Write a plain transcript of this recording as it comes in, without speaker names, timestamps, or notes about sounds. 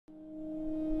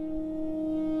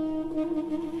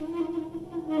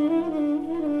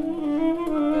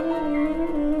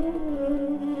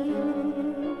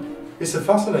It's a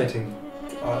fascinating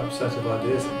set of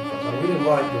ideas that you've got. I really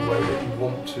like the way that you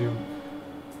want to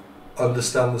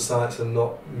understand the science and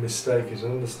not mistake it,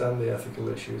 and understand the ethical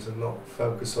issues and not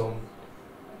focus on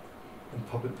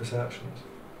public perceptions.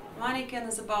 Mannequin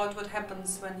is about what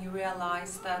happens when you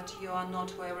realize that you are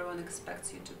not who everyone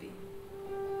expects you to be.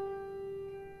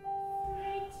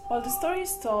 While the story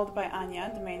is told by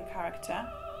Ania, the main character,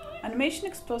 animation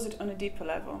explores it on a deeper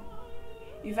level.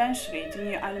 Eventually, the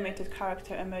new animated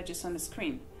character emerges on the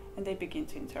screen, and they begin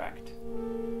to interact.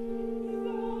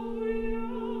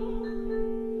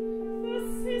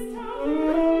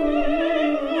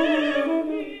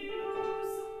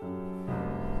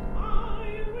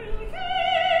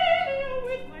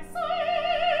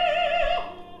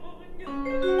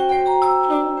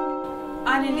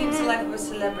 Ania lives a life of a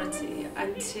celebrity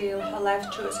until her life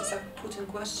choices are put in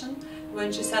question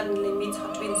when she suddenly meets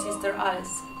her twin sister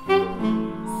Alice.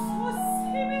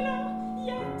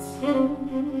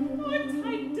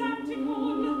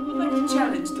 We'd like to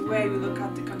challenge the way we look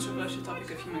at the controversial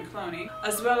topic of human cloning,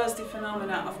 as well as the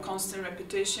phenomena of constant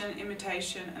repetition,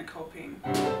 imitation and copying.